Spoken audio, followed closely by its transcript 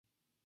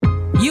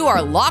You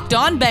are Locked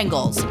On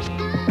Bengals,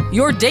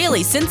 your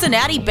daily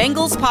Cincinnati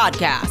Bengals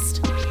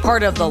podcast,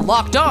 part of the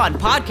Locked On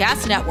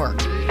Podcast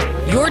Network,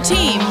 your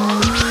team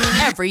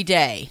every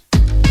day.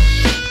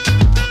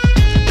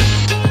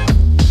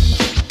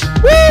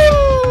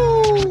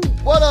 Woo!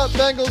 What up,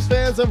 Bengals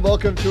fans, and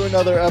welcome to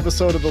another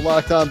episode of the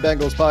Locked On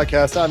Bengals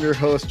podcast. I'm your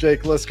host,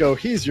 Jake Lisco.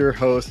 He's your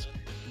host,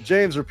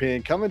 James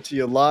Rapien, coming to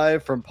you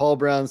live from Paul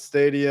Brown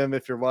Stadium.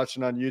 If you're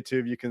watching on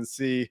YouTube, you can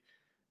see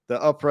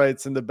the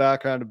uprights in the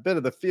background, a bit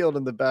of the field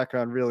in the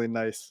background. Really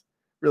nice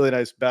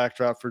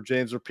backdrop for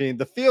James Rapien.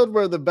 The field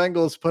where the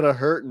Bengals put a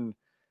hurting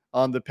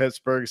on the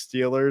Pittsburgh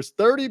Steelers.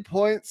 30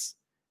 points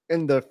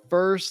in the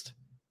first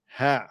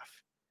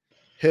half,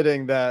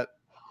 hitting that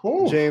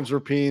James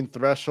Rapien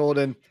threshold.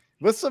 And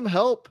with some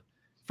help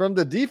from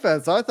the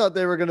defense, I thought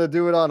they were going to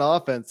do it on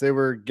offense. They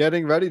were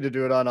getting ready to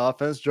do it on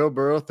offense. Joe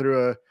Burrow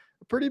threw a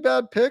pretty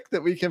bad pick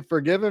that we can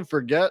forgive and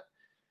forget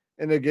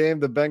in a game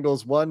the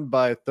Bengals won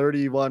by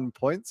 31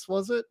 points,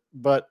 was it?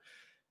 But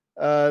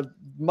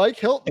Mike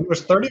Hilton. It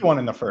was 31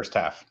 in the first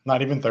half,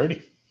 not even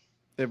 30.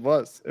 It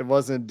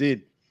was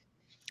indeed.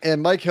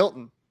 And Mike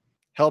Hilton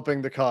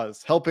helping the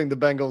cause, helping the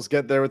Bengals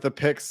get there with the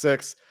pick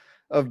six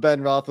of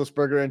Ben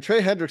Roethlisberger. And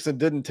Trey Hendrickson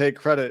didn't take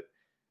credit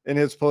in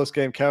his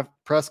post-game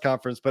press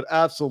conference, but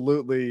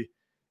absolutely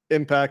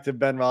impacted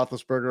Ben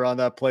Roethlisberger on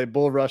that play,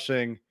 bull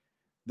rushing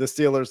the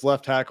Steelers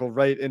left tackle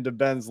right into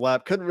Ben's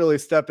lap. Couldn't really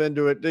step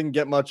into it, didn't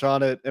get much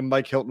on it, and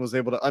Mike Hilton was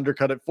able to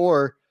undercut it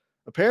for,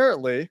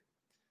 apparently,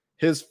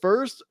 his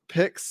first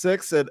pick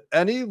six at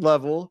any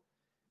level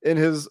in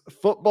his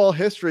football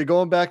history,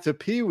 going back to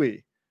Pee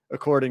Wee,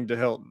 according to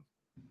Hilton.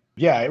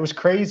 Yeah, it was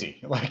crazy.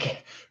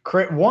 Like,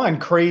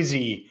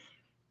 crazy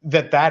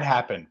that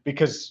happened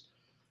because,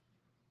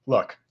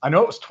 look, I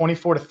know it was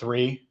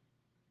 24-3,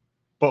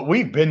 but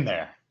we've been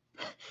there.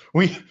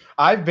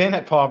 I've been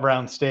at Paul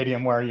Brown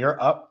Stadium where you're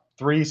up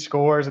 3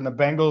 scores and the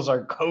Bengals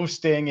are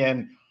coasting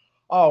and,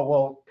 oh,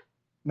 well,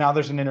 now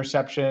there's an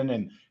interception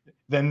and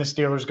then the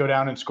Steelers go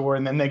down and score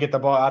and then they get the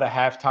ball out of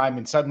halftime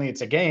and suddenly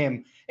it's a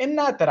game. And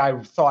not that I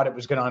thought it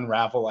was going to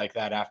unravel like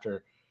that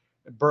after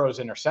Burrow's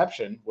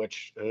interception,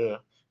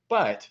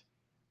 but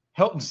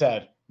Hilton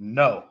said,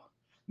 no,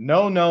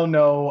 I'm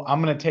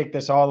going to take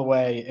this all the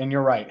way. And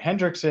you're right.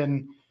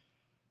 Hendrickson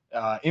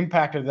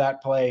impacted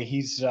that play.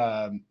 He's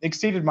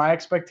exceeded my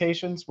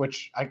expectations,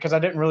 because I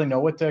didn't really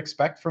know what to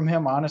expect from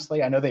him,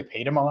 honestly. I know they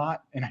paid him a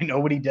lot, and I know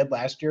what he did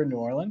last year in New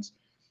Orleans.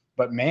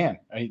 But, man,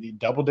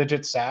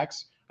 double-digit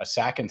sacks, a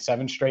sack in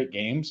 7 straight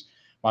games.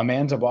 My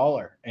man's a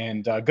baller,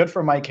 and good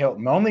for Mike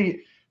Hilton.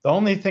 The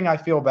only thing I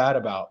feel bad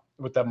about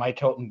with the Mike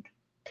Hilton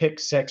pick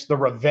six, the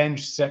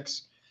revenge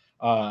six,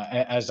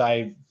 as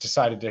I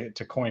decided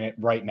to coin it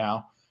right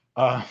now,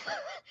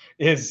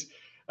 is –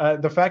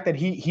 the fact that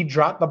he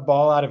dropped the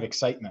ball out of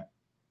excitement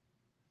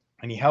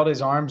and he held his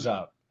arms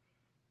up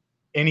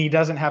and he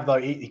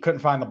couldn't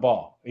find the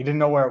ball. He didn't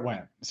know where it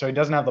went. So he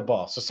doesn't have the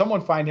ball. So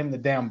someone find him the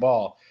damn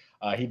ball.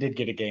 He did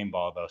get a game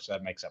ball though. So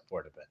that makes up for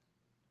it a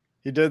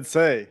bit.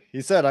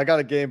 He said, I got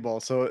a game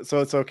ball. So it's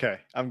okay.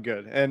 I'm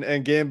good.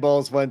 And game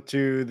balls went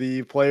to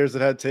the players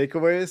that had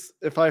takeaways,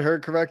 if I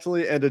heard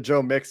correctly, and to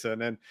Joe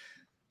Mixon. And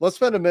let's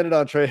spend a minute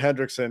on Trey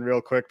Hendrickson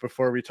real quick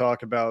before we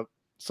talk about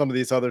some of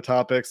these other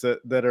topics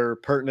that are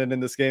pertinent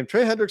in this game.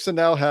 Trey Hendrickson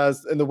now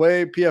has, in the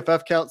way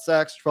PFF counts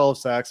sacks, 12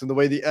 sacks, and the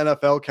way the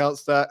NFL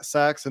counts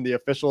sacks and the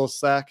official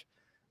sack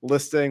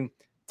listing,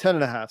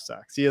 10.5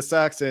 sacks. He has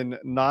sacks in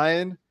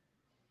 9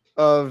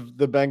 of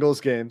the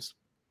Bengals games,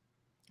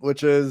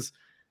 which is,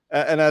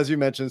 and as you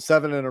mentioned,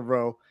 7 in a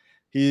row.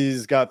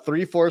 He's got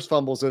 3 forced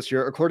fumbles this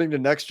year. According to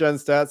Next Gen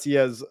Stats, he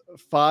has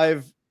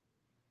 5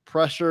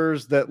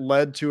 pressures that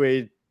led to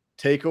a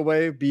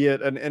takeaway, be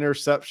it an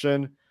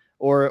interception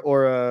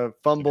or a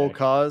fumble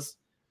caused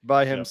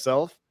by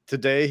himself.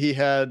 Today he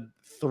had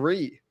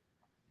 3,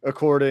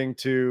 according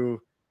to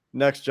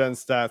Next Gen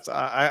Stats.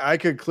 I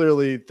could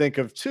clearly think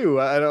of 2.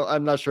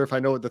 I'm not sure if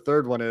I know what the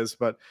third one is,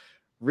 but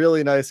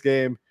really nice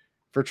game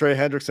for Trey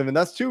Hendrickson. And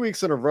that's 2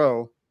 weeks in a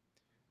row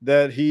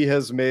that he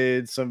has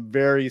made some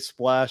very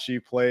splashy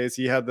plays.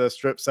 He had the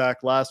strip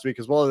sack last week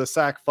as well. The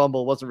sack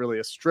fumble wasn't really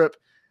a strip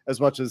as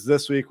much as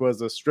this week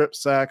was a strip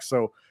sack.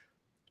 So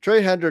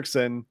Trey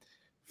Hendrickson,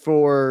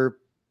 for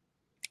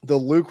the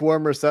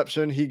lukewarm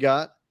reception he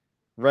got,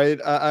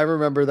 right? I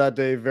remember that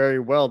day very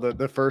well,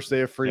 the first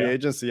day of free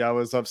agency. I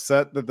was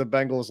upset that the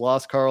Bengals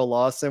lost Carl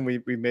Lawson.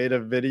 We made a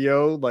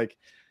video like,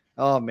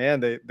 oh man,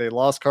 they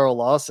lost Carl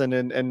Lawson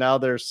and now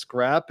they're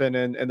scrapping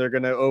and they're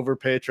going to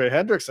overpay Trey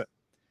Hendrickson.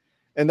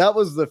 And that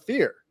was the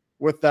fear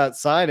with that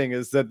signing,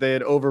 is that they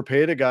had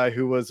overpaid a guy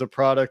who was a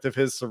product of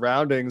his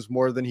surroundings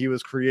more than he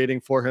was creating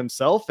for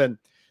himself. And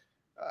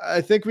I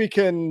think we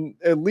can,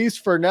 at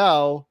least for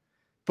now,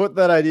 put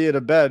that idea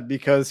to bed,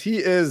 because he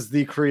is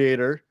the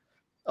creator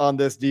on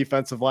this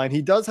defensive line.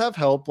 He does have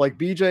help, like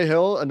BJ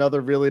Hill,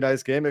 another really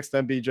nice game.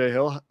 Extend BJ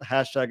Hill,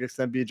 hashtag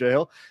extend BJ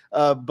Hill.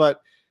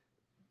 But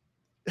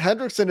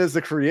Hendrickson is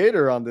the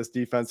creator on this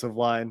defensive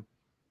line.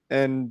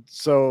 And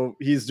so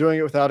he's doing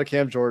it without a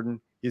Cam Jordan.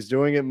 He's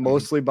doing it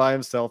mostly by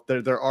himself.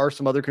 There are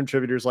some other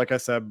contributors, like I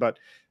said, but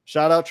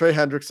shout out Trey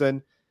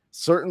Hendrickson,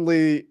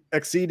 certainly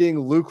exceeding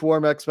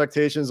lukewarm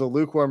expectations, a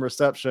lukewarm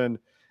reception.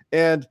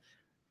 And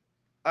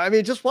I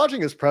mean, just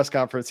watching his press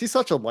conference, he's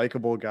such a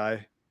likable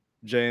guy,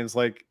 James,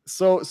 like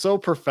so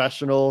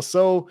professional,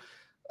 so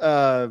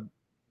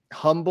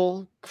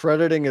humble,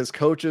 crediting his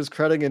coaches,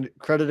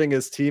 crediting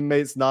his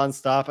teammates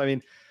nonstop. I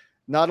mean,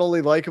 not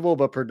only likable,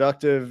 but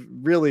productive.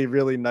 Really,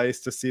 really nice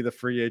to see the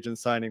free agent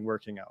signing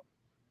working out.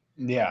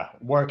 Yeah,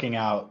 working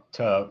out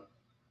to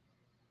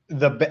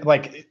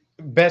the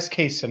best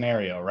case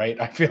scenario, right?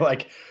 I feel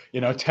like,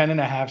 10 and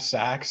a half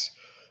sacks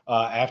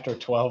after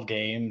 12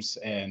 games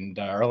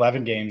or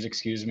 11 games,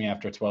 excuse me,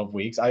 after 12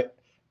 weeks.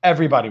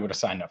 Everybody would have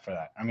signed up for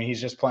that. I mean, he's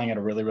just playing at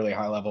a really, really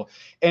high level.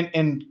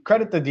 And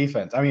credit the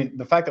defense. I mean,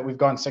 the fact that we've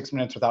gone 6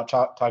 minutes without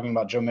talking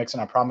about Joe Mixon,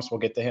 I promise we'll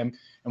get to him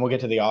and we'll get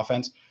to the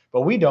offense.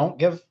 But we don't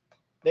give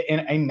 –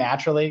 and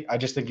naturally, I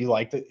just think you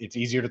liked it. It's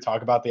easier to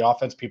talk about the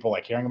offense. People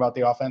like hearing about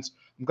the offense.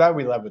 I'm glad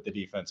we led with the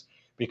defense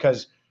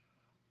because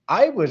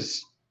I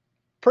was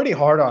pretty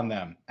hard on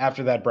them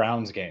after that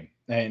Browns game.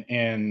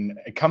 And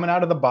coming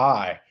out of the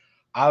bye,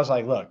 I was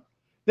like, look,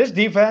 this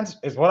defense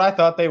is what I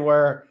thought they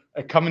were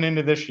coming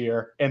into this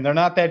year, and they're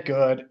not that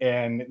good,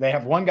 and they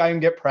have one guy who can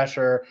get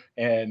pressure,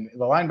 and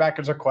the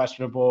linebackers are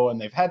questionable, and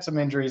they've had some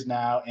injuries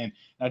now, and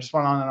I just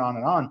went on and on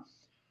and on.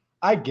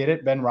 I get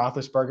it. Ben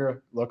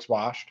Roethlisberger looks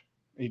washed.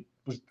 He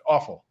was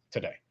awful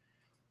today.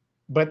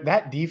 But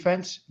that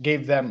defense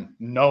gave them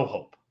no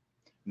hope.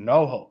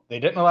 No hope. They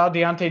didn't allow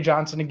Deontay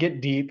Johnson to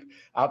get deep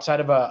outside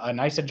of a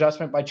nice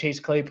adjustment by Chase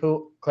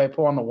Claypool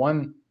on the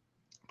one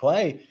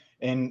play.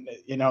 And,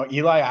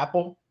 Eli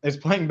Apple is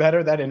playing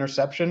better. That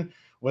interception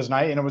was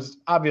nice. And it was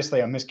obviously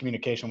a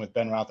miscommunication with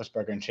Ben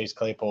Roethlisberger and Chase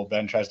Claypool.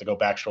 Ben tries to go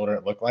back shoulder,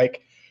 it looked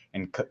like,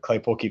 and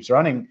Claypool keeps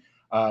running.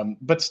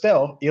 But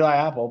still, Eli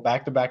Apple,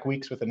 back-to-back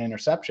weeks with an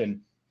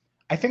interception.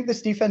 I think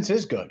this defense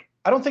is good.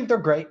 I don't think they're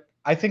great.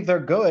 I think they're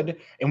good.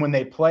 And when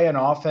they play an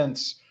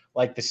offense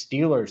like the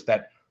Steelers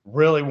that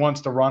really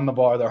wants to run the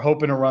ball, they're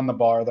hoping to run the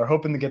ball, they're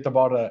hoping to get the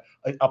ball to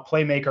a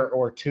playmaker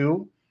or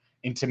two.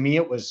 And to me,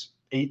 it was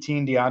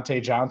 18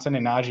 Deontay Johnson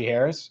and Najee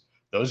Harris.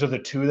 Those are the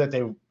two that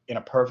they, in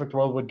a perfect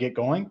world, would get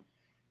going.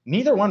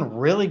 Neither one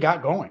really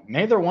got going.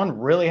 Neither one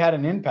really had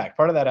an impact.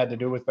 Part of that had to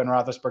do with Ben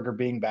Roethlisberger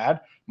being bad,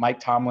 Mike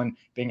Tomlin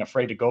being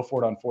afraid to go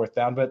for it on fourth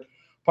down, but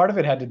part of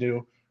it had to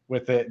do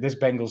with this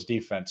Bengals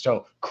defense.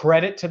 So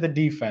credit to the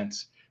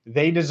defense.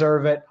 They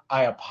deserve it.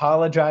 I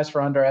apologize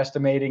for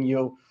underestimating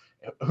you.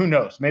 Who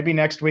knows? Maybe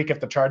next week if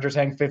the Chargers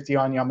hang 50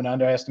 on you, I'm going to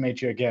underestimate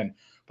you again.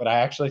 But I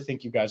actually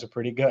think you guys are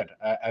pretty good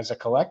as a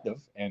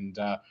collective. And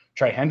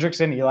Trey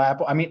Hendrickson, Eli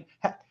Apple. I mean,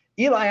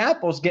 Eli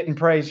Apple's getting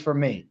praise from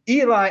me.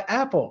 Eli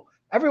Apple.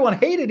 Everyone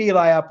hated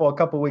Eli Apple a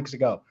couple weeks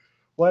ago.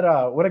 What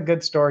a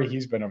good story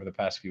he's been over the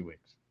past few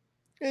weeks.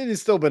 And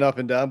he's still been up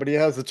and down, but he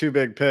has the 2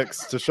 big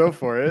picks to show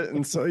for it.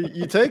 And so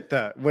you take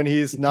that when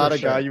he's not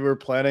guy you were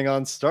planning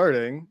on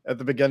starting at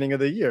the beginning of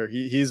the year.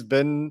 He's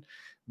been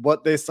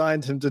what they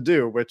signed him to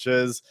do, which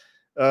is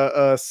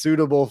a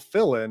suitable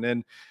fill-in.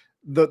 And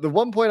the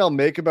one point I'll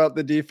make about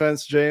the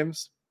defense,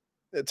 James,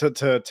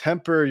 to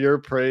temper your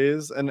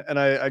praise, and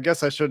I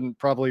guess I shouldn't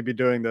probably be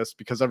doing this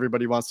because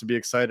everybody wants to be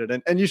excited,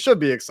 and you should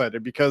be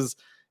excited because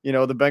the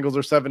Bengals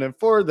are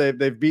 7-4.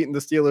 They've beaten the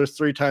Steelers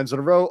 3 times in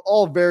a row.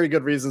 All very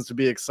good reasons to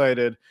be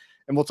excited.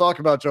 And we'll talk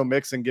about Joe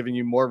Mixon giving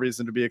you more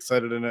reason to be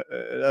excited,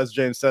 as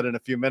James said, in a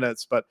few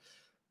minutes. But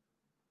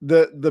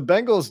the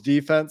Bengals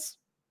defense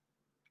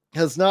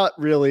has not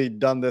really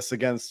done this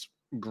against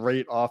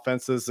great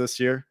offenses this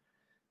year.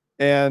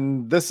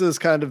 And this is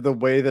kind of the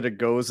way that it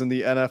goes in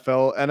the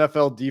NFL.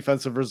 NFL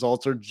defensive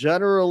results are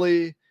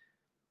generally,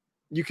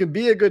 you can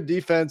be a good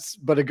defense,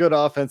 but a good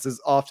offense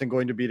is often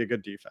going to beat a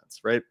good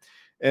defense, right?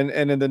 And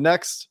in the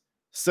next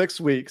 6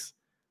 weeks,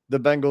 the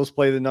Bengals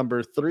play the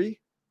number 3,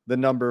 the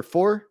number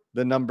 4,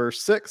 the number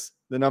 6,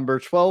 the number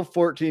 12,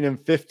 14,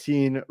 and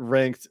 15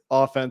 ranked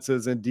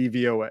offenses in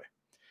DVOA.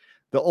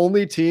 The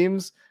only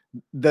teams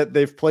that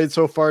they've played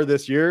so far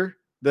this year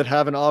that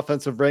have an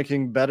offensive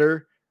ranking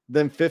better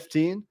than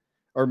 15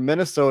 are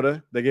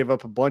Minnesota. They gave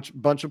up a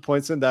bunch of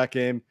points in that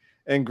game,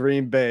 and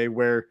Green Bay,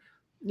 where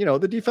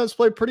the defense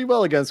played pretty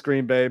well against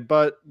Green Bay,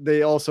 but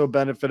they also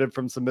benefited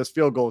from some missed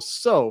field goals.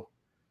 So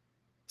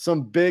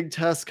some big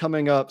tests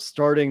coming up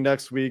starting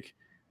next week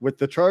with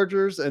the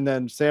Chargers, and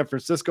then San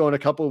Francisco in a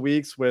couple of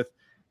weeks with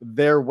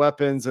their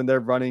weapons and their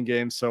running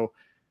game. So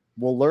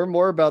we'll learn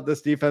more about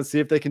this defense,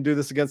 see if they can do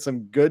this against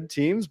some good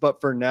teams.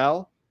 But for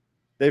now,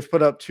 they've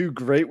put up 2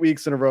 great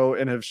weeks in a row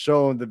and have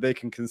shown that they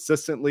can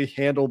consistently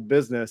handle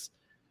business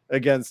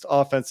against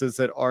offenses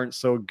that aren't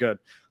so good.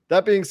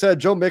 That being said,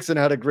 Joe Mixon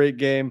had a great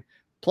game.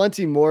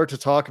 Plenty more to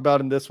talk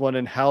about in this one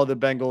and how the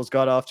Bengals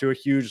got off to a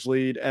huge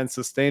lead and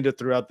sustained it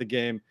throughout the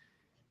game.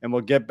 And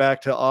we'll get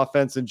back to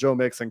offense and Joe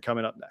Mixon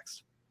coming up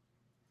next.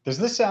 Does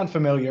this sound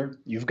familiar?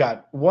 You've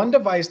got one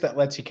device that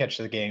lets you catch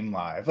the game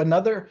live,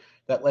 another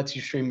that lets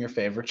you stream your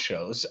favorite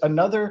shows,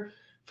 another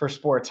for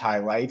sports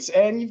highlights,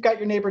 and you've got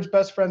your neighbor's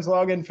best friends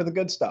log in for the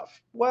good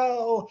stuff.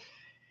 Well,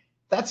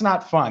 That's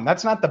not fun.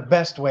 That's not the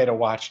best way to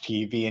watch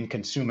TV and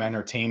consume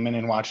entertainment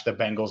and watch the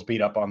Bengals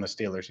beat up on the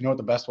Steelers. You know what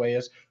the best way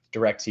is?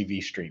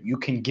 DirecTV stream. You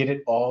can get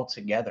it all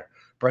together.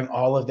 Bring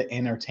all of the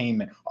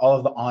entertainment, all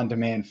of the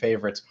on-demand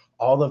favorites,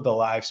 all of the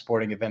live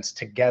sporting events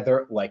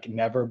together like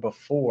never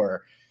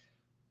before.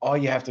 All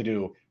you have to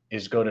do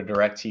is go to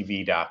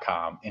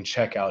directv.com and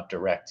check out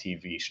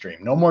DirecTV stream.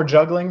 No more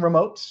juggling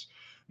remotes.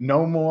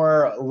 No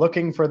more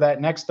looking for that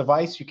next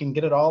device. You can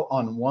get it all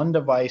on one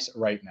device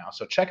right now.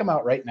 So check them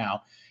out right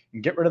now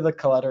and get rid of the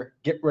clutter,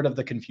 get rid of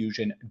the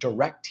confusion.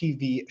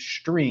 DirecTV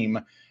stream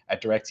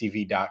at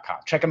directv.com.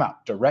 Check them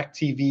out,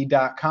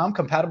 directv.com.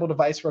 Compatible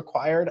device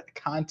required.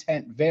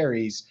 Content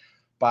varies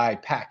by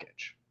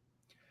package.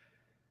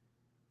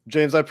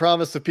 James, I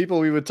promised the people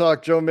we would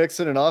talk Joe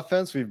Mixon and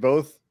offense. We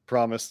both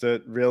promised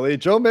it, really.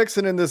 Joe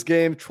Mixon in this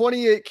game,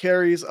 28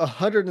 carries,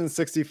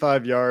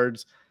 165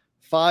 yards,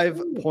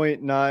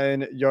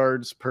 5.9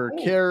 yards per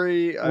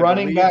carry.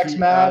 Running backs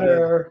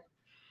matter.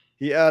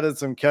 He added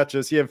some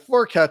catches. He had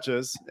 4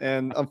 catches,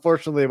 and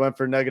unfortunately went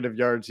for negative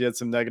yards. He had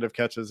some negative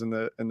catches in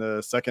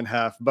the second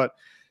half, but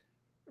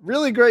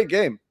really great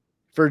game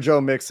for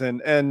Joe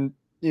Mixon. And,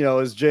 you know,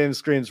 as James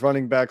screams,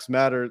 running backs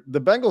matter. The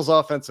Bengals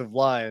offensive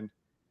line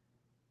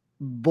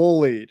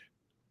bullied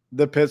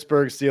the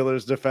Pittsburgh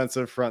Steelers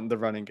defensive front in the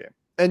running game.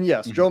 And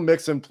yes, Joe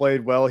Mixon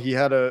played well. He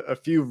had a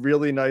few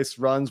really nice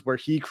runs where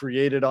he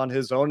created on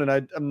his own. And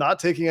I'm not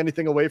taking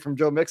anything away from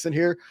Joe Mixon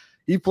here.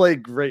 He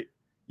played great.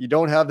 You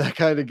don't have that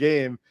kind of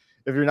game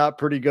if you're not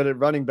pretty good at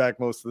running back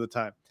most of the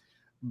time.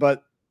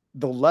 But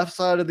the left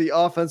side of the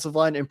offensive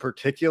line in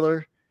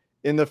particular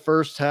in the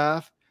first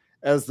half,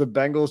 as the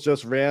Bengals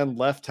just ran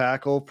left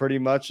tackle, pretty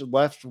much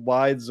left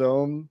wide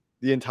zone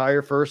the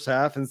entire first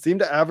half, and seemed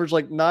to average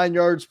like 9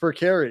 yards per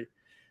carry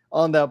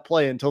on that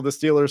play until the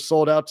Steelers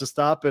sold out to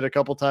stop it a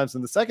couple times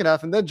in the second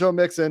half. And then Joe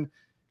Mixon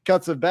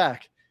cuts it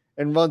back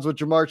and runs with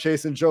Jamar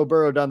Chase and Joe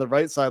Burrow down the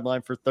right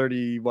sideline for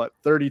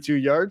 32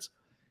 yards.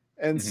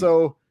 And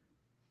so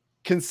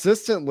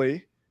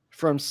consistently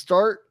from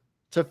start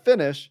to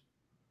finish,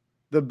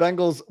 the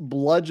Bengals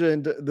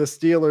bludgeoned the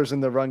Steelers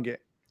in the run game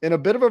in a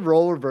bit of a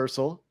role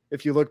reversal.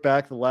 If you look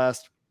back the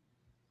last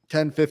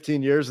 10,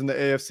 15 years in the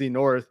AFC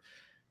North,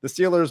 the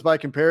Steelers, by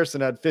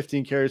comparison, had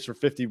 15 carries for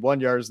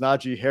 51 yards.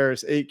 Najee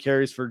Harris, 8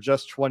 carries for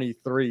just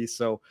 23.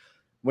 So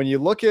when you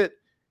look at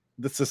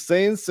the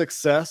sustained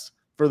success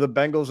for the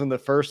Bengals in the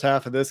first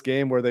half of this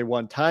game, where they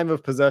won time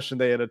of possession,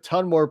 they had a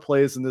ton more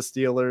plays than the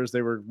Steelers.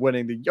 They were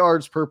winning the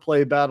yards per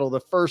play battle,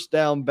 the first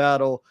down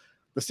battle.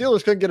 The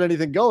Steelers couldn't get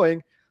anything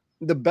going.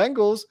 The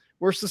Bengals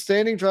were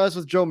sustaining drives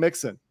with Joe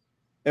Mixon.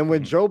 And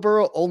when Joe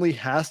Burrow only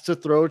has to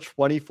throw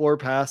 24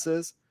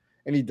 passes,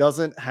 and he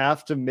doesn't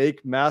have to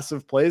make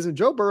massive plays. And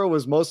Joe Burrow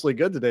was mostly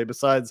good today,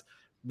 besides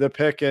the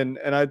pick. And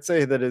I'd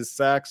say that his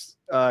sacks,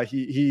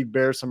 he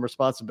bears some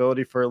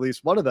responsibility for at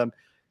least one of them.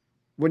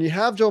 When you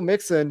have Joe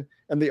Mixon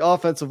and the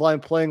offensive line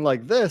playing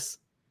like this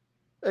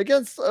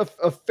against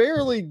a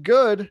fairly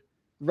good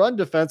run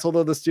defense,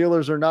 although the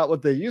Steelers are not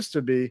what they used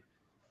to be,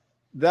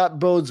 that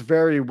bodes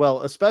very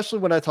well, especially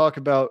when I talk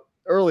about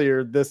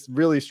earlier, this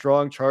really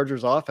strong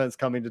Chargers offense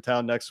coming to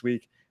town next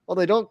week. Well,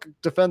 they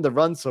don't defend the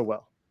run so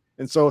well.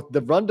 And so if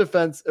the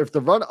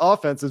run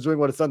offense is doing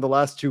what it's done the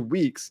last 2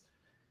 weeks,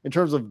 in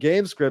terms of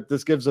game script,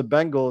 this gives the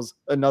Bengals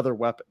another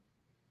weapon.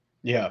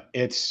 Yeah,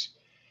 it's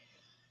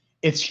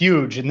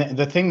huge. And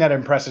the thing that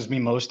impresses me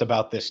most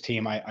about this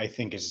team, I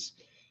think, is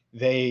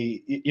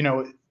they, you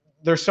know,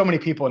 there's so many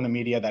people in the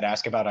media that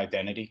ask about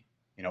identity.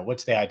 You know,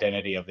 what's the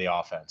identity of the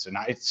offense? And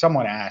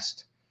someone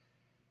asked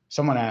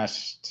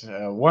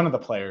one of the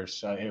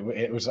players,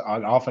 it was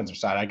on the offensive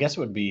side. I guess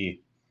it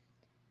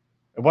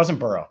wasn't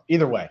Burrow.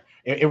 Either way,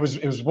 it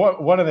was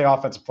one of the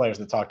offensive players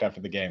that talked after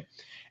the game.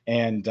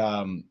 And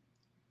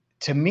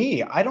to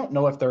me, I don't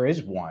know if there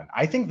is one.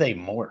 I think they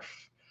morph.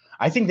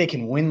 I think they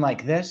can win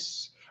like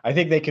this. I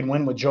think they can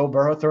win with Joe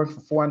Burrow throwing for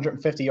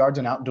 450 yards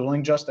and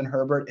outdueling Justin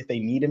Herbert if they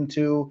need him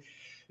to.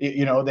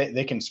 You know,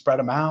 they can spread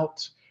them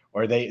out,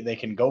 or they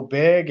can go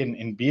big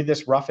and be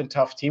this rough and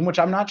tough team, which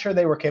I'm not sure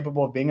they were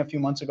capable of being a few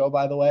months ago,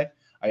 by the way.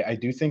 I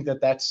do think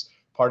that's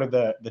part of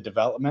the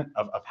development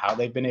of how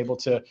they've been able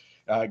to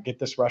get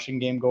this rushing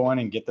game going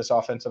and get this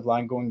offensive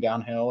line going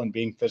downhill and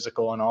being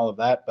physical and all of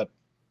that. But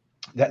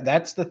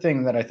that's the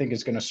thing that I think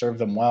is going to serve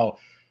them well.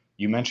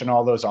 You mentioned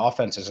all those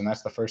offenses, and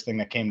that's the first thing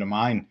that came to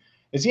mind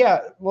is,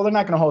 they're not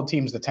going to hold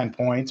teams to 10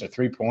 points or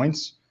 3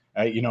 points,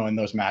 in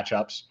those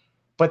matchups,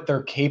 but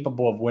they're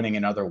capable of winning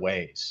in other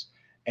ways.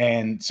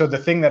 And so the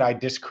thing that I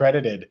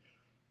discredited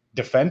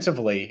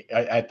defensively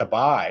at the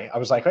bye, I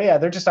was like,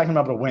 they're just not going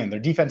to be able to win.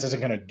 Their defense isn't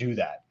going to do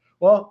that.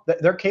 Well,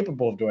 they're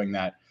capable of doing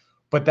that,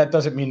 but that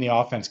doesn't mean the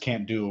offense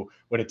can't do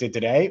what it did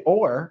today,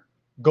 or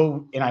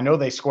go, and I know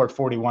they scored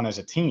 41 as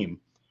a team,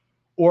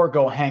 or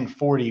go hang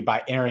 40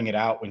 by airing it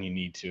out when you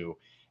need to.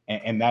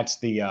 And that's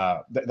the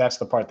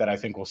part that I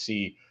think we'll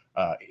see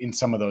in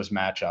some of those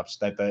matchups,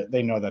 that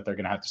they know that they're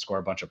going to have to score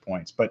a bunch of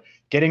points. But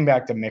getting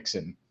back to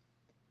Mixon,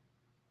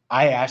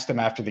 I asked him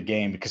after the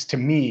game, because to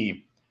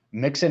me,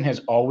 Mixon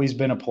has always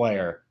been a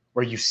player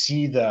where you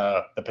see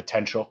the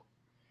potential,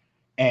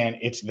 and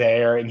it's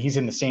there, and he's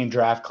in the same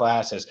draft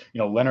class as,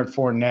 Leonard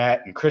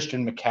Fournette and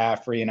Christian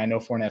McCaffrey. And I know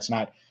Fournette's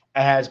not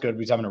as good, but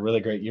he's having a really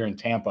great year in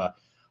Tampa.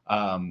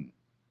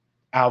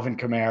 Alvin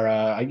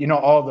Kamara,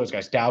 all of those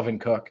guys,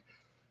 Dalvin Cook.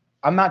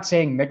 I'm not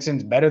saying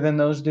Mixon's better than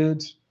those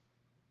dudes,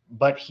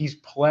 but he's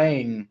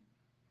playing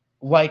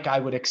like I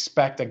would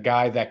expect a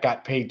guy that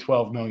got paid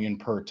 $12 million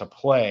per to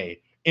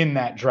play in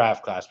that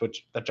draft class,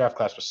 which that draft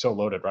class was so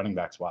loaded running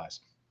backs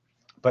wise.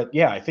 But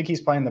yeah, I think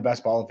he's playing the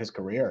best ball of his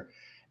career,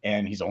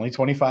 and he's only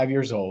 25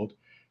 years old.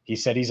 He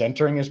said he's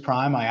entering his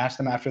prime. I asked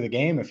him after the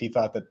game if he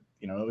thought that,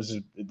 it was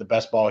the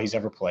best ball he's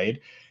ever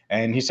played.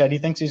 And he said he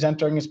thinks he's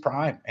entering his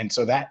prime. And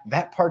so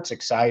that part's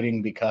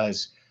exciting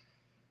because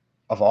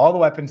of all the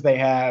weapons they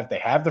have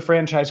the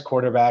franchise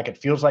quarterback. It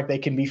feels like they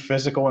can be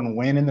physical and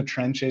win in the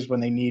trenches when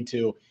they need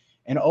to.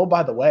 And oh,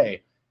 by the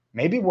way,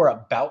 maybe we're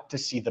about to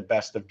see the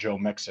best of Joe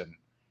Mixon.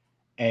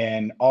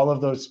 And all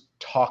of those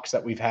talks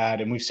that we've had,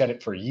 and we've said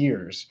it for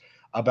years,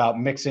 about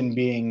Mixon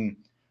being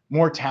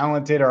more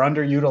talented or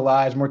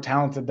underutilized, more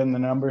talented than the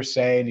numbers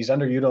say, and he's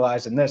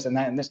underutilized in this and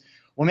that and this.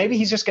 Well, maybe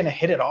he's just going to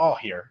hit it all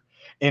here,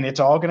 and it's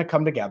all going to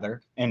come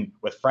together. And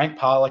with Frank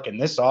Pollock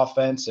and this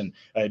offense and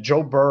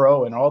Joe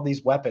Burrow and all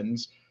these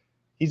weapons,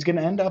 he's going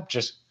to end up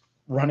just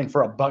running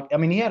for a buck. I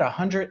mean, he had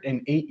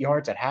 108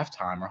 yards at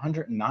halftime or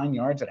 109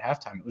 yards at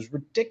halftime. It was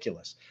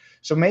ridiculous.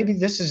 So maybe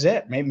this is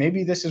it.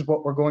 Maybe this is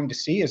what we're going to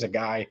see as a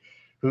guy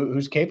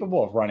who's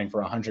capable of running for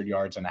 100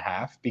 yards and a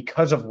half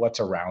because of what's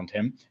around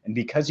him and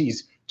because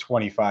he's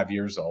 25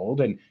 years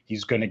old and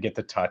he's going to get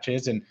the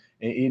touches and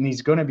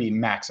he's going to be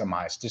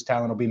maximized. His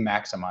talent will be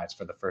maximized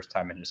for the first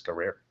time in his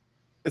career.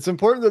 It's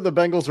important that the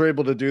Bengals are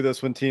able to do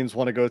this when teams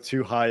want to go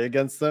too high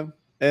against them.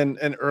 And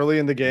early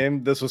in the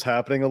game, this was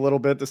happening a little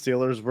bit. The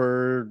Steelers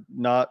were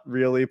not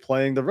really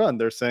playing the run.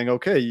 They're saying,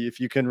 okay, if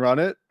you can run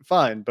it,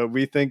 fine. But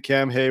we think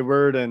Cam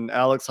Hayward and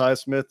Alex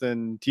Highsmith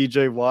and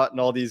TJ Watt and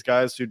all these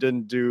guys who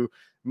didn't do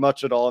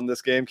much at all in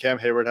this game. Cam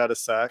Hayward had a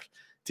sack.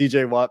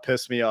 TJ Watt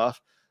pissed me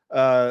off.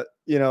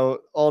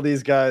 All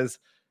these guys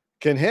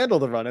can handle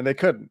the run, and they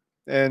couldn't.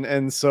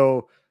 And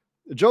so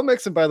Joe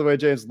Mixon, by the way,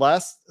 James,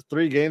 last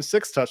 3 games,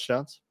 6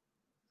 touchdowns,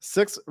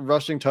 6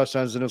 rushing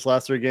touchdowns in his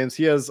last 3 games.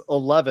 He has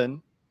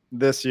 11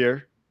 this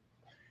year.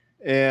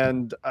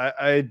 And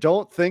I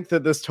don't think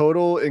that this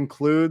total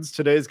includes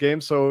today's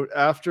game. So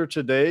after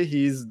today,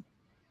 he's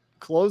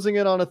closing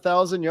in on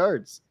 1,000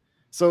 yards.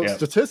 So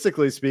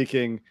statistically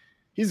speaking,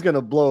 he's going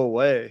to blow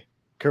away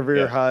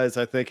career highs,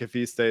 I think, if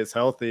he stays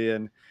healthy.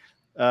 And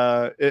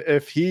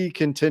if he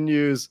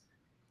continues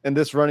and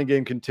this running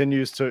game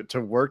continues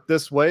to work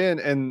this way,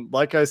 and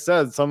like I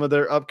said, some of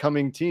their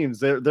upcoming teams,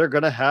 they're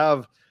going to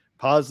have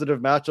positive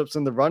matchups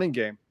in the running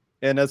game.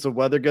 And as the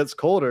weather gets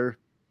colder,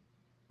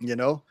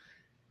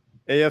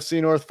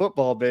 AFC North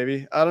football,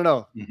 baby. I don't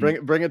know.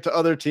 Mm-hmm. Bring it to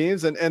other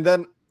teams. And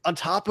then on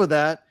top of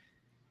that,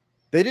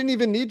 they didn't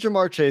even need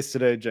Jamar Chase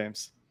today,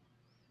 James.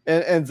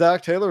 And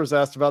Zach Taylor was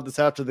asked about this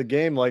after the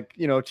game. Like,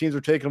 teams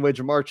are taking away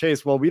Jamar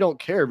Chase. Well, we don't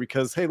care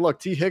because, hey, look,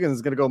 T. Higgins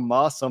is going to go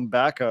moss some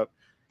backup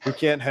who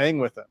can't hang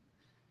with him.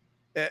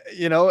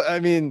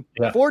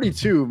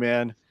 42,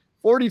 man.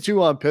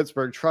 42 on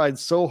Pittsburgh. Tried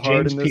so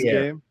hard in this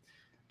game.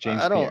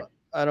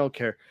 I don't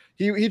care.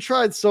 He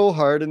tried so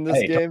hard in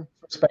this game.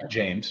 Respect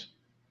James.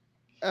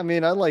 I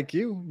mean, I like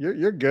you.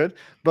 You're good,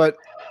 but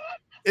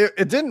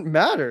it didn't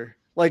matter.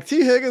 Like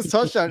T. Higgins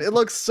touchdown, it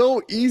looks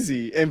so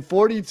easy, and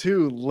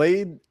 42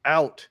 laid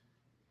out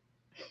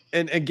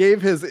and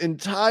gave his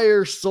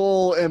entire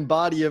soul and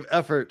body of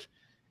effort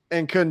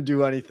and couldn't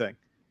do anything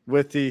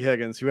with T.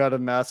 Higgins, who had a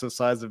massive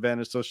size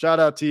advantage. So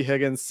shout out T.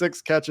 Higgins,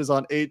 6 catches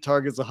on 8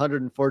 targets,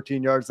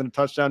 114 yards and a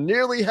touchdown,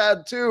 nearly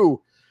had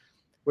 2,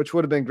 which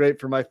would have been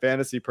great for my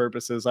fantasy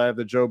purposes. I have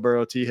the Joe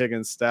Burrow, T.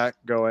 Higgins stack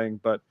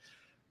going, but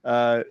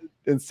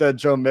instead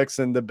Joe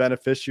Mixon, the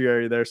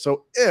beneficiary there.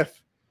 So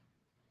if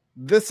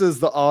this is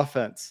the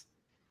offense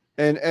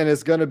and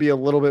it's going to be a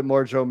little bit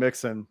more Joe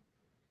Mixon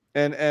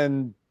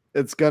and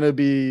it's going to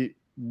be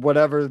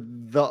whatever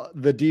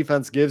the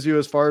defense gives you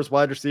as far as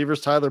wide receivers.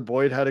 Tyler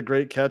Boyd had a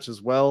great catch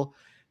as well.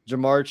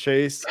 Jamar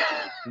Chase,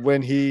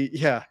 when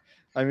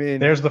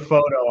there's the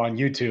photo on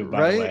YouTube,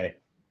 by the way.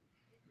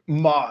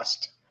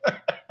 Mossed.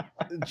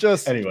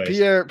 Just anyways.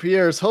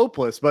 Pierre's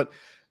hopeless. But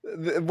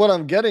what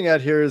I'm getting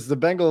at here is the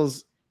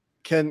Bengals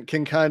can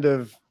kind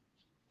of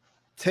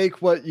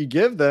take what you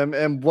give them,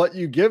 and what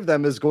you give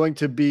them is going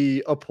to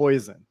be a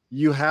poison.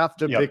 You have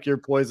to pick your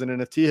poison. And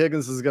if T.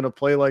 Higgins is going to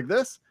play like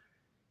this,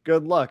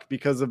 good luck,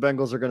 because the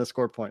Bengals are going to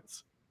score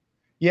points.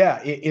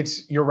 Yeah,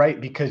 you're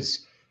right,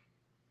 because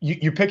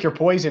you pick your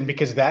poison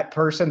because that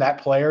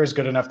player is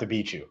good enough to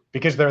beat you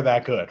because they're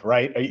that good,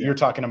 right? Yeah. You're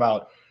talking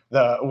about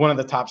one of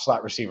the top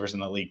slot receivers in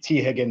the league, T.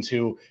 Higgins,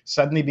 who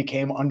suddenly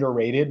became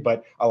underrated,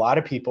 but a lot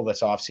of people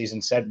this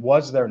offseason said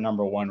was their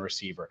number 1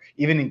 receiver.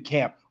 Even in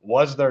camp,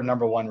 was their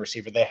number 1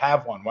 receiver. They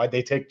have one. Why'd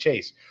they take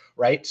Chase,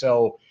 right?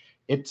 So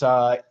it's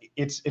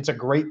a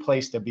great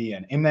place to be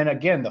in. And then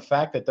again, the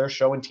fact that they're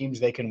showing teams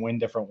they can win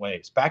different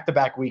ways.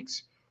 Back-to-back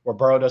weeks where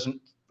Burrow doesn't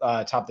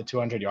top the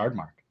 200-yard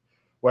mark,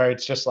 where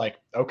it's just like,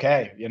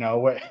 okay,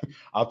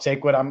 I'll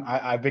take what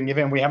I've been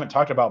given. We haven't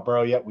talked about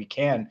Burrow yet. We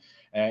can,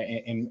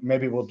 and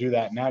maybe we'll do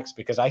that next,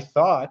 because I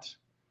thought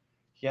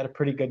he had a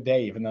pretty good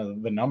day, even though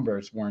the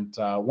numbers weren't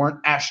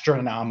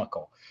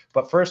astronomical.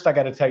 But first, I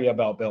got to tell you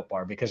about Built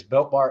Bar, because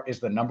Built Bar is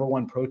the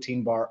 #1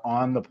 protein bar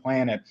on the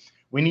planet.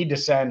 We need to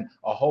send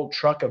a whole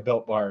truck of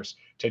Built Bars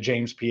to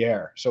James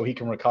Pierre so he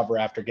can recover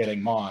after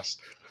getting mossed.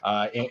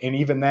 And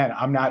even then,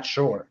 I'm not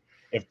sure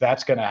if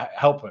that's going to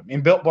help him.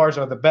 And Built Bars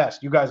are the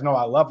best. You guys know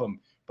I love them,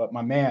 but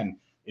my man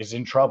is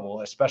in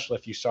trouble, especially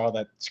if you saw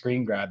that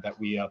screen grab that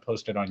we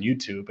posted on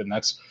YouTube. And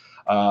that's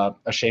a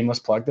shameless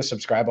plug to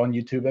subscribe on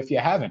YouTube if you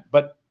haven't.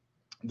 But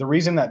the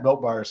reason that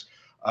Built Bars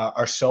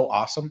are so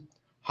awesome,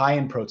 high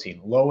in protein,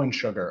 low in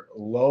sugar,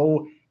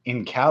 low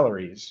in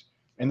calories,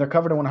 and they're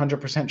covered in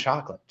 100%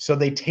 chocolate. So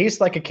they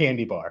taste like a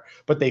candy bar,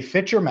 but they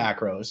fit your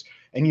macros,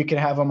 and you can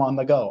have them on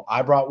the go.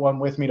 I brought one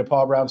with me to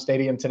Paul Brown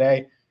Stadium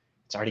today.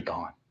 It's already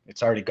gone.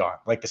 It's already gone,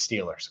 like the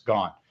Steelers,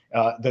 gone.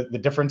 The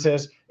difference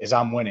is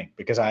I'm winning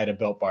because I had a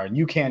Built Bar, and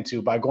you can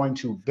too by going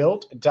to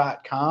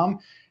built.com.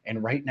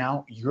 And right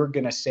now, you're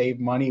going to save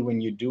money when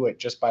you do it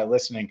just by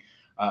listening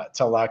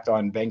to Locked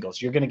On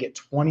Bengals. You're going to get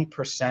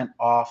 20%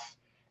 off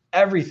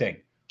everything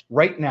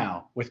right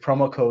now with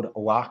promo code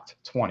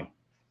LOCKED20.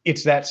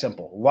 It's that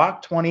simple.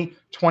 LOCKED20,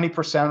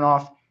 20%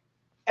 off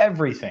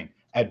everything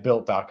at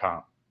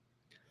built.com.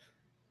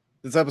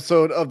 This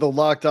episode of the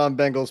Locked On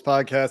Bengals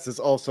podcast is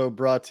also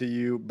brought to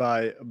you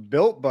by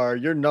Built Bar,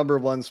 your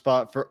 #1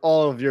 spot for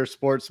all of your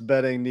sports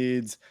betting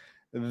needs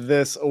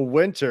this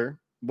winter.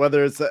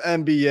 Whether it's the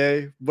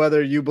NBA,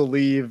 whether you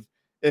believe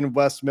in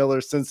Wes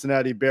Miller's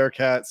Cincinnati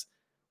Bearcats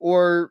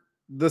or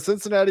the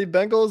Cincinnati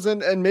Bengals,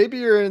 and maybe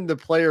you're in the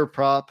player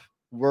prop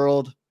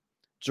world,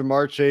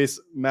 Jamar Chase,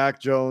 Mac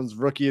Jones,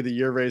 Rookie of the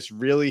Year race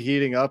really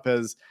heating up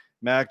as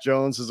Mac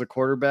Jones is a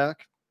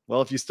quarterback.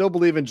 Well, if you still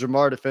believe in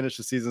Jamar to finish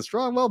the season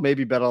strong, well,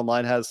 maybe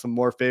BetOnline has some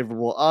more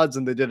favorable odds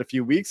than they did a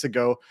few weeks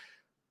ago.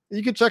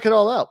 You can check it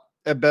all out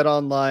at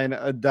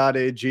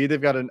betonline.ag.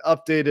 They've got an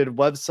updated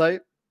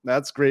website.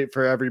 That's great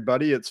for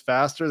everybody. It's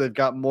faster. They've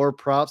got more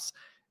props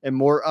and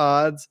more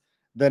odds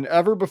than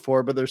ever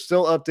before, but they're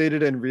still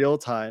updated in real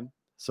time.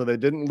 So they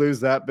didn't lose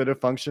that bit of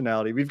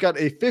functionality. We've got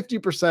a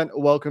 50%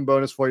 welcome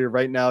bonus for you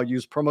right now.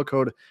 Use promo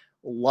code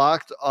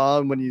Locked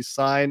On when you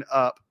sign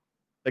up.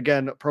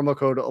 Again, promo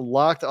code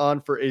Locked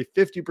On for a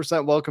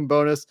 50% welcome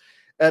bonus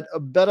at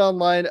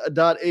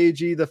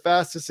betonline.ag, the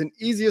fastest and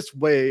easiest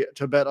way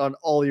to bet on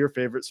all your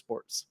favorite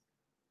sports.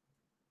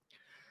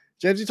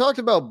 James, you talked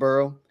about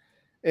Burrow,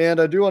 and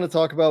I do want to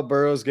talk about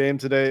Burrow's game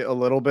today a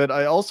little bit.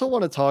 I also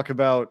want to talk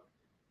about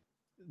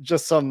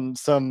just some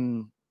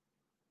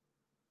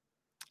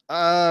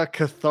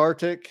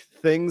cathartic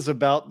things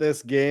about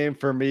this game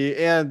for me,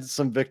 and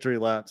some victory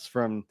laps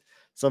from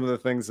some of the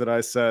things that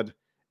I said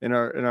in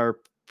our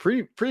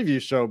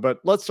preview show. But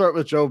let's start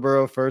with Joe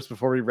Burrow first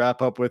before we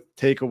wrap up with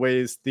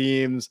takeaways,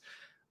 themes,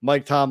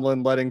 Mike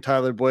Tomlin letting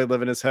Tyler Boyd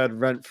live in his head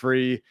rent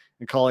free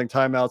and calling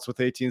timeouts with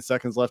 18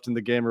 seconds left in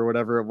the game or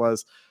whatever it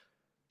was.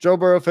 Joe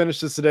Burrow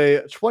finishes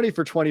today 20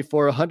 for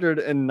 24,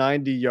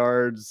 190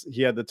 yards.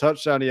 He had the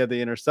touchdown. He had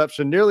the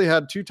interception, nearly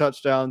had 2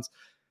 touchdowns.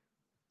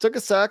 Took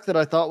a sack that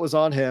I thought was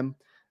on him,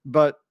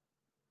 but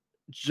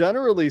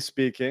generally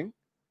speaking,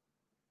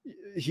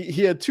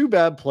 he had 2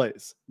 bad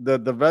plays.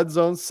 The red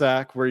zone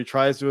sack where he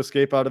tries to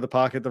escape out of the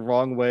pocket the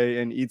wrong way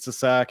and eats a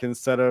sack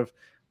instead of,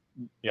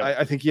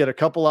 I think he had a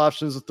couple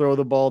options to throw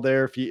the ball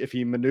there. If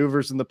he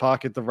maneuvers in the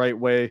pocket the right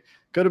way,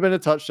 could have been a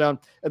touchdown.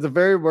 At the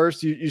very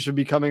worst, you should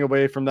be coming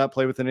away from that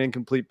play with an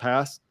incomplete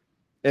pass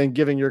and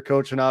giving your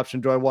coach an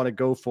option. Do I want to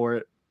go for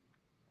it?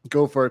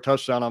 Go for a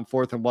touchdown on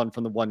 4th and 1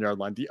 from the 1 yard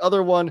line. The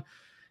other one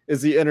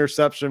is the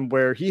interception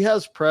where he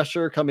has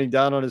pressure coming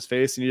down on his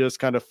face and he just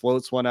kind of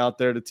floats one out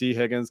there to T.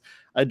 Higgins.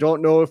 I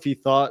don't know if he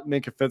thought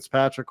Minkah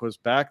Fitzpatrick was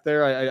back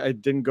there. I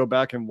didn't go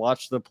back and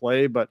watch the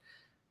play, but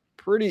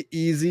pretty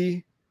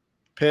easy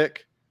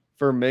pick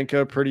for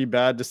Minkah. Pretty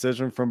bad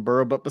decision from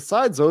Burrow. But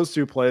besides those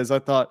 2 plays, I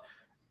thought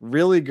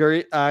really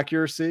great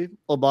accuracy,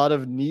 a lot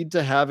of need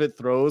to have it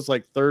throws,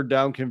 like 3rd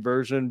down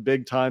conversion,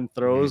 big time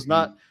throws,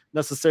 not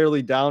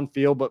necessarily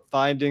downfield, but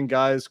finding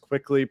guys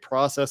quickly,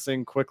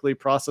 processing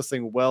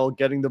well,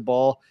 getting the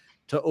ball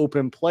to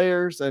open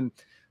players. And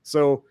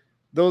so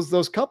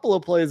those couple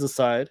of plays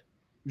aside,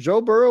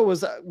 Joe Burrow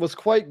was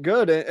quite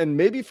good and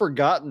maybe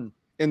forgotten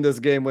in this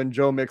game when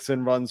Joe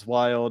Mixon runs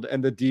wild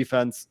and the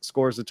defense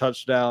scores a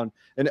touchdown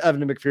and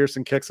Evan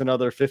McPherson kicks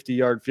another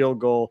 50-yard field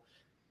goal.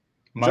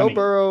 Joe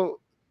Burrow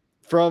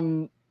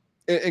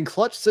in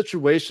clutch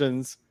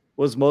situations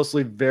was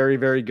mostly very,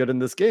 very good in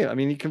this game. I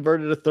mean, he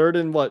converted a 3rd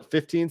and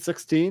 15,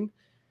 16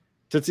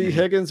 to T.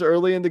 Higgins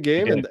early in the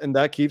game, and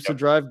that keeps the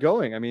drive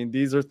going. I mean,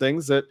 these are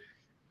things that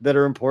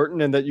are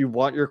important and that you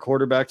want your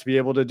quarterback to be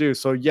able to do.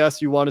 So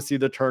yes, you want to see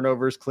the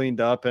turnovers cleaned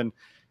up and,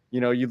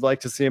 you'd like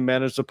to see him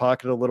manage the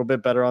pocket a little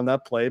bit better on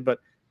that play. But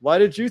why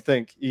did you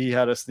think he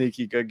had a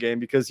sneaky good game?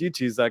 Because you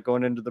teased that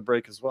going into the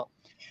break as well.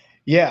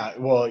 Yeah,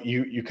 well,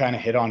 you kind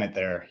of hit on it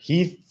there.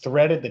 He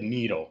threaded the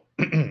needle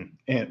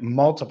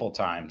multiple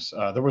times.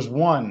 There was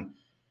one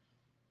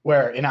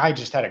where, and I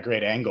just had a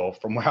great angle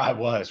from where I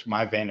was,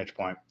 my vantage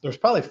point. There's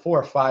probably 4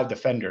 or 5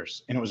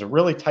 defenders, and it was a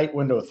really tight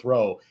window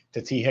throw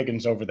to T.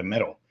 Higgins over the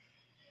middle.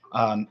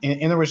 And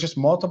there was just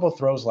multiple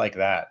throws like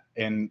that.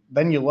 And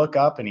then you look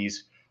up and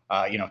he's,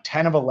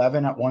 10 of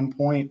 11 at one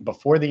point.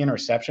 Before the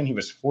interception, he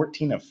was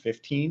 14 of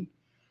 15.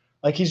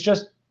 Like, he's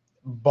just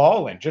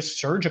balling, just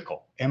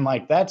surgical. And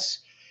like,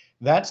 that's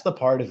the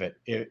part of it.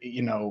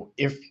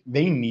 If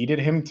they needed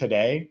him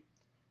today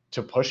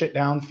to push it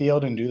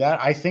downfield and do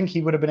that, I think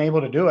he would have been able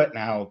to do it.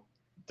 Now,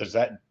 is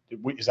that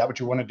what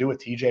you want to do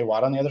with TJ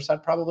Watt on the other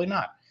side? Probably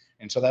not.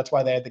 And so that's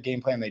why they had the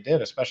game plan they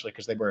did, especially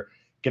because they were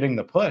getting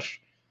the push.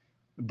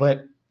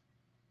 But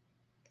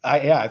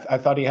I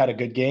thought he had a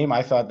good game.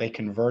 I thought they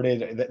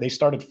converted. They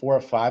started 4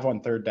 of 5 on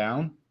third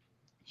down.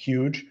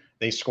 Huge.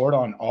 They scored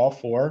on all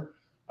 4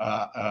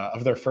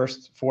 of their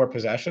first 4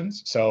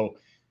 possessions. So,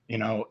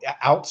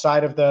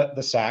 outside of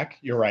the sack,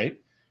 you're right.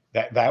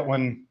 That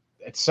one,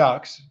 it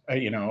sucks. I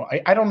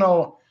don't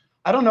know.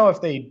 I don't know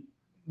if they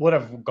would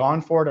have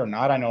gone for it or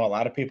not. I know a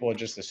lot of people would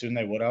just assume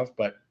they would have,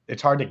 but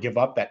it's hard to give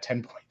up that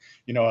 10 point,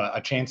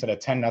 a chance at a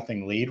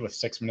 10-0 lead with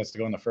 6 minutes to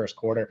go in the first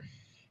quarter.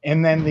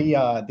 And then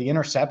the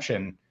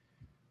interception.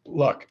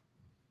 Look,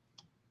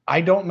 I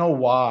don't know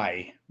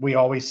why we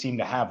always seem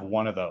to have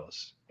one of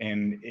those,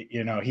 and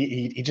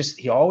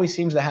he always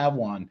seems to have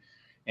one,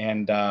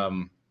 and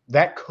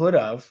that could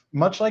have,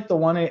 much like the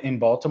one in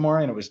Baltimore,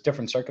 and it was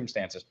different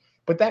circumstances,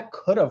 but that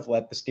could have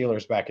let the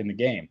Steelers back in the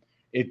game.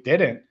 It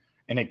didn't,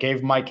 and it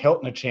gave Mike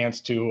Hilton a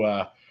chance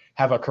to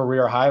have a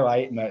career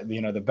highlight and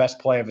the best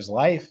play of his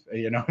life,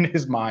 in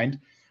his mind,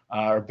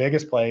 or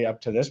biggest play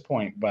up to this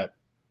point, but.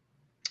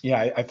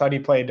 Yeah, I thought he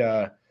played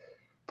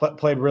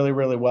really,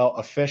 really well,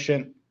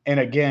 efficient. And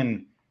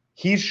again,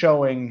 he's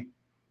showing,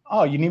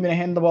 oh, you need me to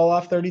hand the ball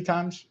off 30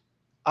 times?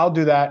 I'll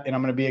do that, and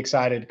I'm going to be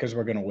excited because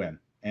we're going to win.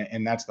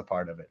 And that's the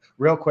part of it.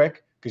 Real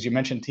quick, because you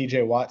mentioned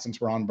TJ Watt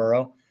since we're on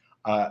Burrow,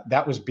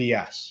 that was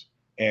BS.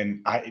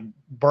 And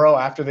Burrow,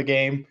 after the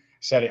game,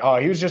 said, oh,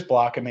 he was just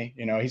blocking me.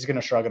 He's going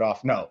to shrug it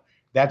off. No,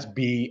 that's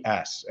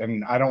BS.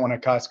 And I don't want to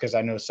cuss because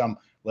I know some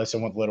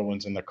listen with little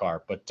ones in the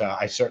car, but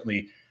I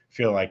certainly –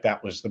 feel like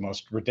that was the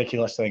most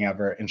ridiculous thing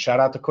ever. And shout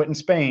out to Quentin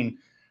Spain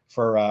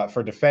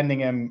for defending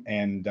him.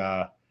 And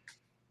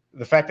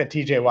the fact that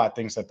TJ Watt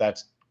thinks that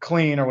that's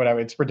clean or whatever,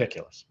 it's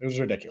ridiculous. It was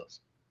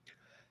ridiculous.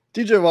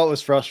 TJ Watt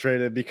was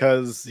frustrated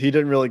because he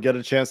didn't really get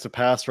a chance to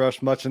pass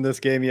rush much in this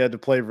game. He had to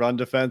play run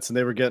defense and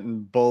they were getting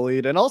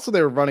bullied. And also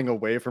they were running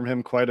away from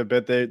him quite a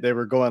bit. They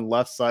were going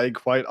left side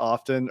quite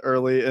often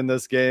early in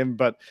this game.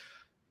 But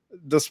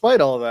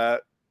despite all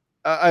that,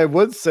 I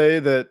would say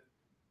that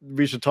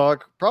we should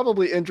talk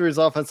probably injuries,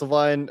 offensive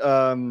line.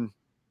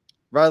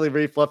 Riley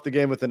Reiff left the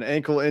game with an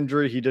ankle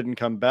injury. He didn't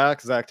come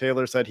back. Zach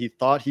Taylor said he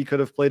thought he could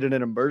have played in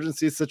an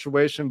emergency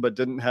situation, but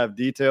didn't have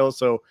details.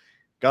 So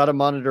got to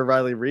monitor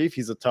Riley Reiff.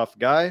 He's a tough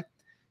guy.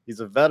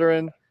 He's a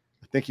veteran.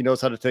 I think he knows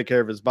how to take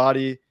care of his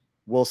body.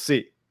 We'll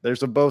see.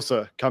 There's a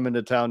Bosa coming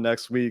to town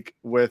next week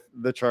with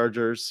the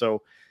Chargers.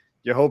 So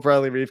you hope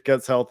Riley Reiff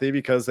gets healthy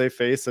because they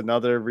face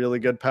another really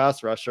good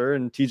pass rusher.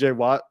 And TJ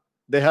Watt,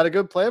 they had a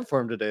good plan for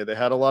him today. They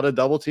had a lot of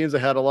double teams. They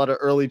had a lot of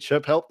early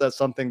chip help. That's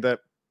something that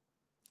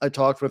I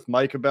talked with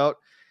Mike about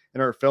in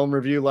our film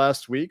review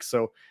last week.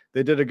 So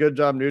they did a good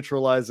job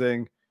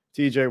neutralizing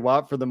TJ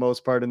Watt for the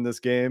most part in this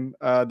game.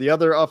 The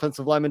other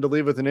offensive lineman to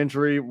leave with an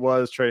injury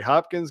was Trey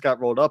Hopkins, got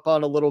rolled up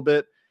on a little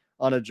bit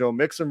on a Joe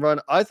Mixon run.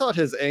 I thought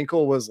his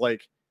ankle was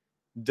like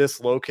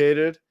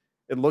dislocated.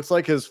 It looks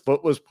like his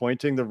foot was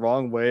pointing the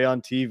wrong way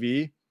on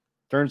TV.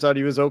 Turns out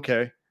he was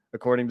okay.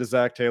 According to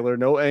Zach Taylor,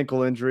 no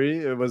ankle injury.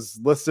 It was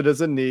listed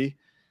as a knee,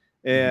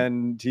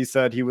 and he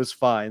said he was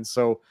fine.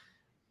 So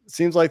it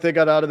seems like they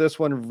got out of this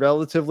one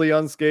relatively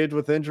unscathed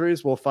with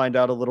injuries. We'll find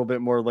out a little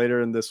bit more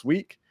later in this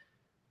week.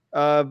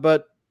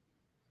 But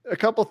a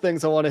couple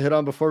things I want to hit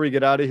on before we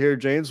get out of here,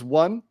 James.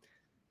 One,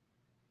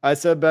 I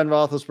said Ben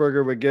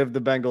Roethlisberger would give the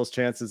Bengals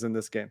chances in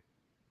this game.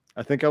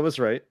 I think I was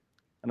right,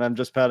 and I'm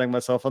just patting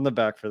myself on the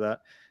back for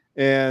that.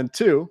 And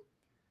two,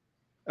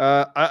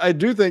 I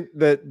do think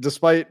that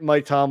despite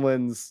Mike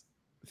Tomlin's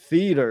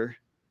theater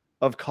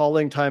of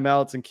calling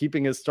timeouts and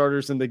keeping his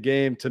starters in the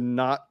game to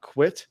not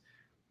quit,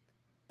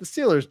 the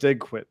Steelers did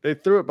quit. They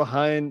threw it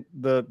behind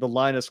the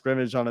line of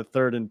scrimmage on a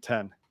 3rd and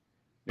 10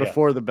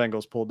 before the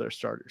Bengals pulled their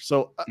starters.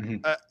 So,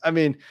 I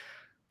mean,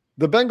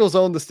 the Bengals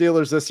own the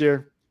Steelers this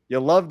year. You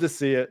love to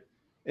see it.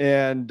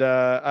 And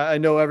I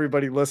know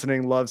everybody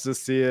listening loves to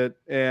see it.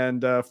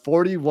 And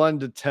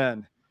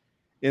 41-10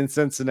 in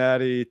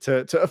Cincinnati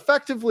to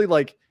effectively,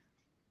 like,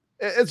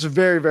 it's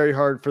very, very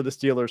hard for the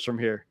Steelers from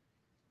here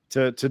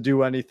to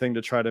do anything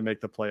to try to make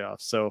the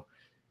playoffs. So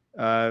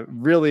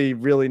really,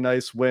 really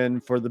nice win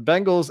for the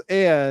Bengals,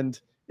 and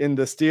in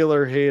the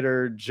Steeler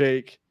hater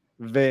Jake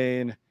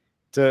vein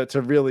to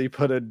really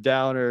put a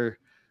downer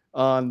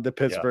on the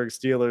Pittsburgh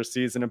Steelers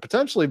season and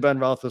potentially Ben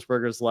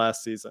Roethlisberger's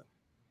last season.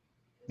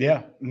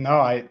 Yeah,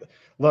 no,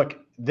 look,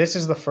 this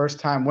is the first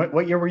time.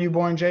 What year were you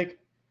born, Jake?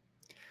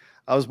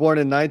 I was born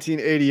in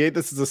 1988.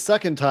 This is the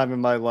second time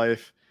in my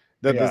life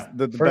that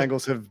the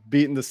Bengals have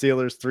beaten the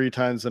Steelers 3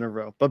 times in a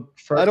row. But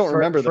I don't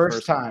remember the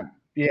first time.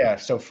 Yeah,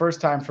 so first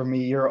time for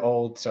me, you're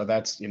old, so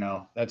that's you.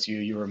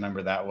 You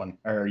remember that one,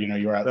 or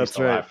you were at least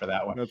alive for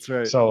that one. That's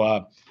right.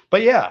 So,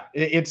 but yeah,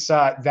 it's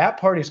that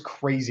part is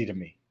crazy to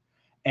me.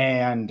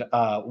 And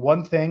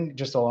one thing,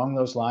 just along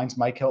those lines,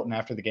 Mike Hilton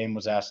after the game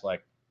was asked,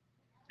 like,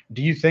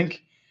 do you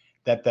think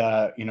that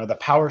the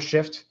power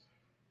shift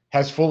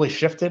has fully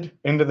shifted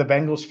into the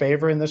Bengals'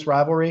 favor in this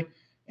rivalry?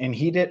 And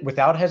he did,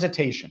 without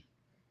hesitation,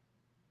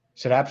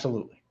 said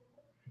absolutely.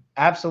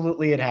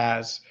 Absolutely it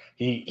has.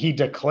 He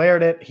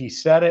declared it. He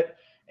said it.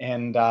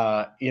 And,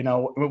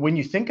 when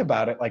you think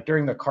about it, like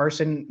during the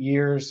Carson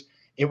years,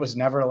 it was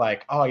never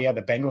like, oh, yeah,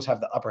 the Bengals have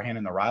the upper hand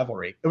in the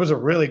rivalry. It was a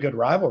really good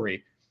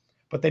rivalry,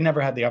 but they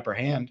never had the upper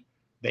hand.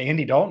 The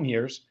Andy Dalton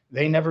years,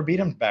 they never beat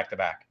them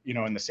back-to-back,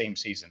 in the same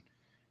season.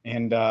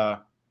 And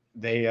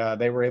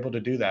they were able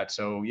to do that.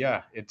 So,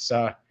 yeah, it's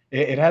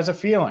it has a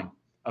feeling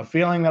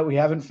that we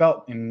haven't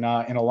felt in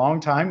a long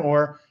time,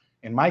 or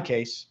in my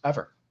case,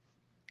 ever.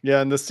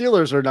 Yeah, and the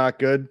Steelers are not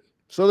good.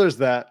 So there's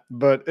that.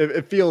 But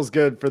it feels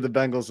good for the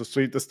Bengals to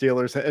sweep the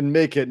Steelers and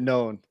make it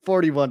known.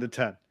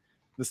 41-10.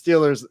 The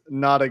Steelers,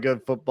 not a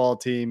good football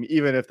team,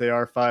 even if they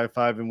are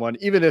 5-5-1,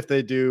 even if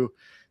they do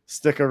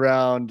stick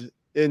around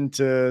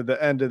into the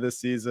end of the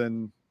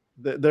season.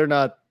 They're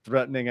not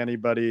threatening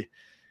anybody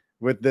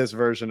with this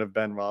version of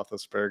Ben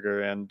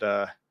Roethlisberger. And,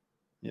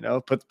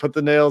 put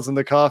the nails in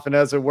the coffin,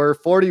 as it were.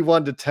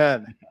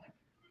 41-10.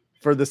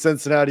 For the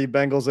Cincinnati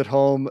Bengals at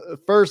home.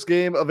 First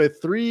game of a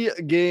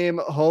 3-game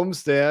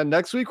homestand.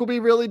 Next week will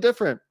be really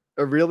different.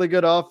 A really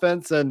good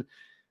offense and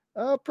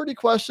a pretty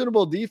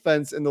questionable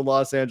defense in the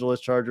Los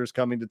Angeles Chargers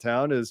coming to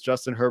town. Is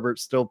Justin Herbert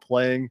still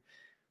playing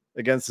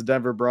against the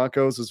Denver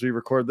Broncos as we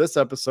record this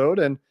episode?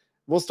 And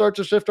we'll start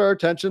to shift our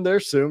attention there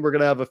soon. We're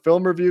going to have a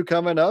film review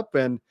coming up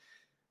and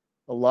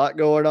a lot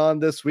going on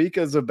this week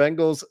as the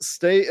Bengals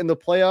stay in the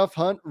playoff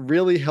hunt,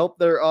 really help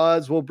their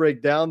odds. We'll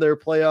break down their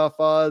playoff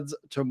odds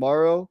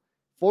tomorrow.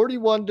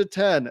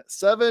 41-10,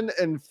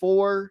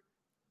 7-4,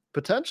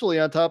 potentially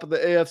on top of the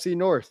AFC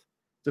North,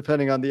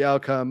 depending on the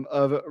outcome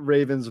of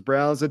Ravens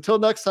Browns. Until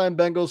next time,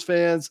 Bengals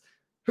fans,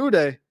 hoo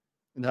day,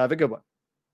 and have a good one.